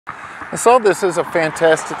I saw this as a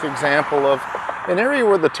fantastic example of an area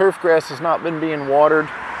where the turf grass has not been being watered.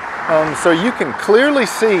 So you can clearly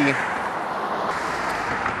see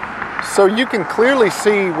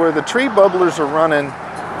where the tree bubblers are running,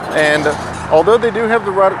 and although they do have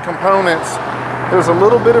the right components, there's a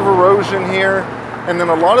little bit of erosion here, and then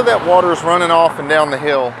a lot of that water is running off and down the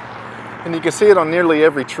hill. And you can see it on nearly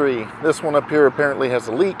every tree. This one up here apparently has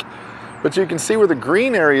a leak, but you can see where the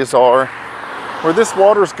green areas are, where this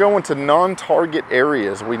water is going to non-target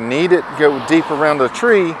areas. We need it to go deep around the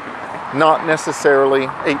tree, not necessarily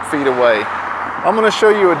 8 feet away. I'm going to show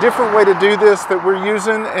you a different way to do this that we're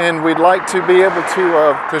using, and we'd like to be able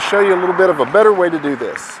to show you a little bit of a better way to do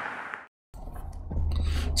this.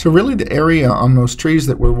 So really the area on those trees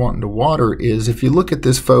that we're wanting to water is, if you look at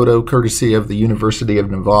this photo courtesy of the University of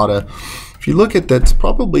Nevada, if you look at that, it's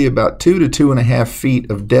probably about 2 to 2.5 feet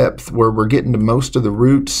of depth where we're getting to most of the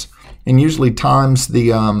roots, and usually times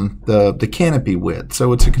the canopy width.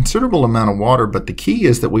 So it's a considerable amount of water, but the key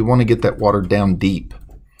is that we want to get that water down deep.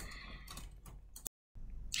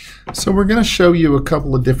 So we're going to show you a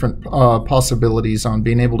couple of different possibilities on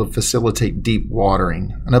being able to facilitate deep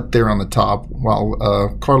watering. And up there on the top,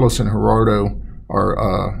 while Carlos and Gerardo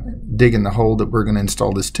are digging the hole that we're going to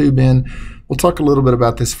install this tube in, we'll talk a little bit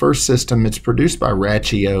about this first system. It's produced by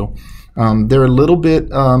Rachio. They're a little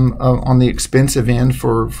bit on the expensive end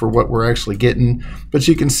for what we're actually getting, but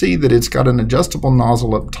you can see that it's got an adjustable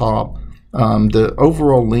nozzle up top. The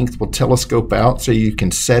overall length will telescope out so you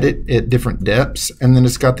can set it at different depths, and then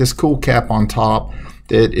it's got this cool cap on top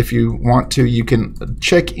that if you want to, you can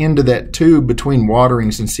check into that tube between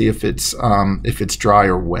waterings and see if it's dry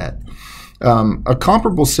or wet. A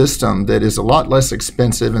comparable system that is a lot less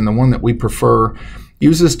expensive, and the one that we prefer,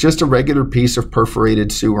 uses just a regular piece of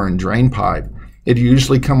perforated sewer and drain pipe. It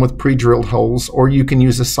usually comes with pre-drilled holes, or you can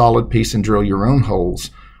use a solid piece and drill your own holes.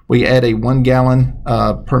 We add a 1 gallon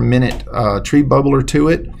per minute tree bubbler to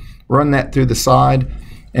it, run that through the side,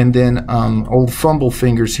 and then old fumble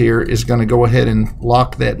fingers here is going to go ahead and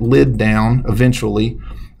lock that lid down eventually.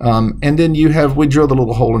 And then we drill the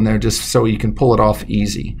little hole in there just so you can pull it off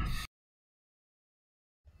easy.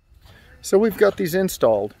 So we've got these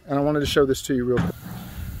installed, and I wanted to show this to you real quick.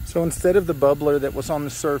 So instead of the bubbler that was on the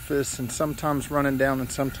surface and sometimes running down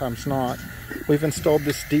and sometimes not, we've installed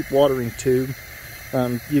this deep watering tube.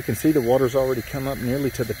 You can see the water's already come up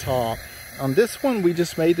nearly to the top. On this one, we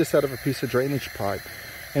just made this out of a piece of drainage pipe,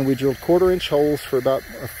 and we drilled 1/4-inch holes for about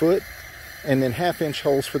 1 foot, and then 1/2-inch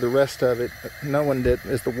holes for the rest of it, knowing that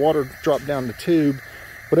as the water dropped down the tube,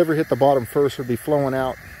 whatever hit the bottom first would be flowing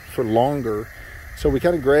out for longer. So we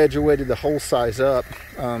kind of graduated the hole size up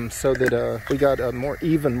so that we got a more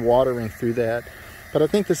even watering through that. But I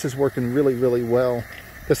think this is working really, really well.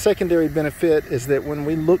 The secondary benefit is that when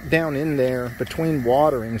we look down in there between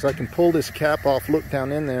waterings, I can pull this cap off, look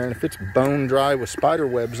down in there, and if it's bone dry with spider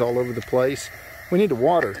webs all over the place, we need to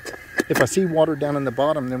water. If I see water down in the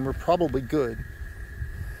bottom, then we're probably good.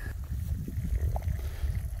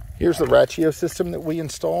 Here's the Rachio system that we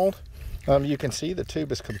installed. You can see the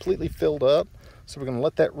tube is completely filled up, so we're going to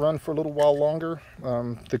let that run for a little while longer.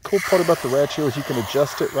 The cool part about the Rachio is you can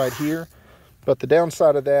adjust it right here. But the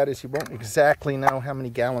downside of that is you won't exactly know how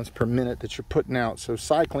many gallons per minute that you're putting out. So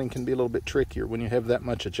cycling can be a little bit trickier when you have that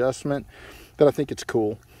much adjustment, but I think it's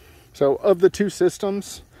cool. So of the two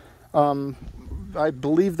systems, I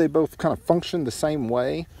believe they both kind of function the same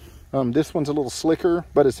way. This one's a little slicker,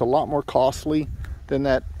 but it's a lot more costly than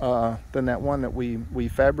that one that we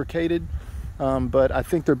fabricated. But I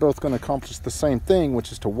think they're both going to accomplish the same thing,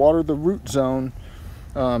 which is to water the root zone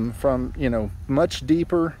from much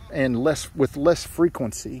deeper and with less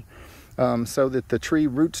frequency, so that the tree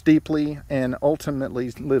roots deeply and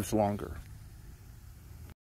ultimately lives longer.